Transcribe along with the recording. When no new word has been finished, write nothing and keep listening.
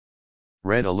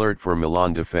Red alert for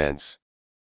Milan defense.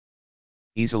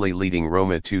 Easily leading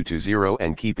Roma 2-0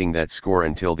 and keeping that score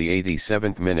until the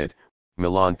 87th minute,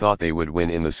 Milan thought they would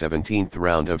win in the 17th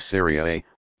round of Serie A,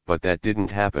 but that didn't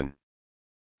happen.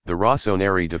 The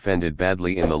Rossoneri defended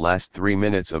badly in the last 3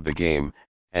 minutes of the game,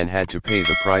 and had to pay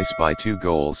the price by 2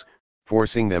 goals,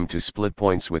 forcing them to split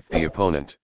points with the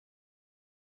opponent.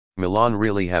 Milan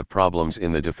really have problems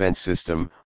in the defense system,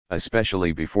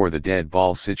 especially before the dead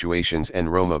ball situations,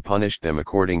 and Roma punished them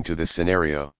according to the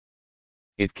scenario.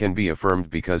 It can be affirmed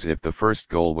because if the first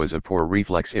goal was a poor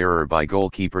reflex error by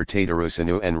goalkeeper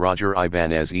Tatarusanu and Roger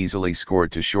Ibanez easily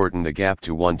scored to shorten the gap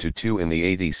to 1-2 in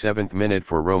the 87th minute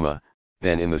for Roma,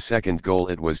 then in the second goal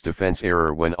it was defense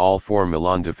error when all 4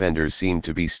 Milan defenders seemed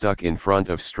to be stuck in front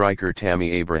of striker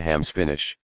Tammy Abraham's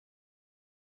finish.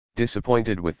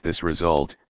 Disappointed with this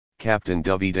result, captain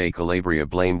Davide Calabria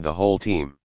blamed the whole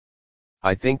team.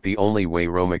 "I think the only way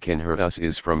Roma can hurt us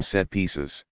is from set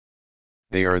pieces.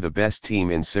 They are the best team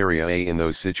in Serie A in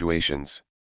those situations.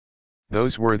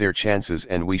 Those were their chances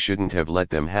and we shouldn't have let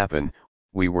them happen.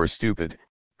 We were stupid."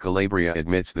 Calabria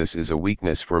admits this is a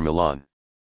weakness for Milan.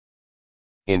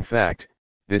 In fact,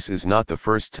 this is not the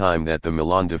first time that the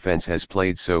Milan defense has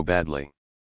played so badly.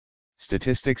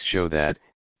 Statistics show that,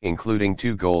 including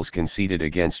 2 goals conceded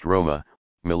against Roma,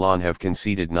 Milan have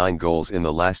conceded 9 goals in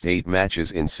the last 8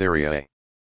 matches in Serie A.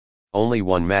 Only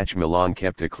one match Milan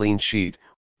kept a clean sheet,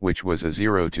 which was a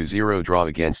 0-0 draw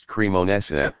against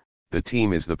Cremonese. The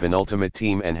team is the penultimate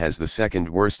team and has the second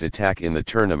worst attack in the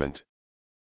tournament.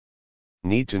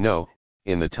 Need to know,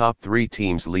 in the top 3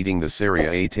 teams leading the Serie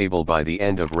A table by the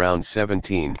end of round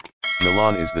 17,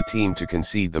 Milan is the team to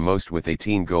concede the most with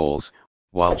 18 goals,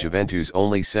 while Juventus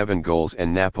only 7 goals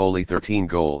and Napoli 13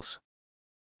 goals.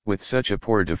 With such a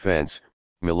poor defense,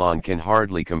 Milan can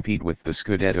hardly compete with the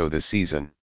Scudetto this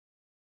season.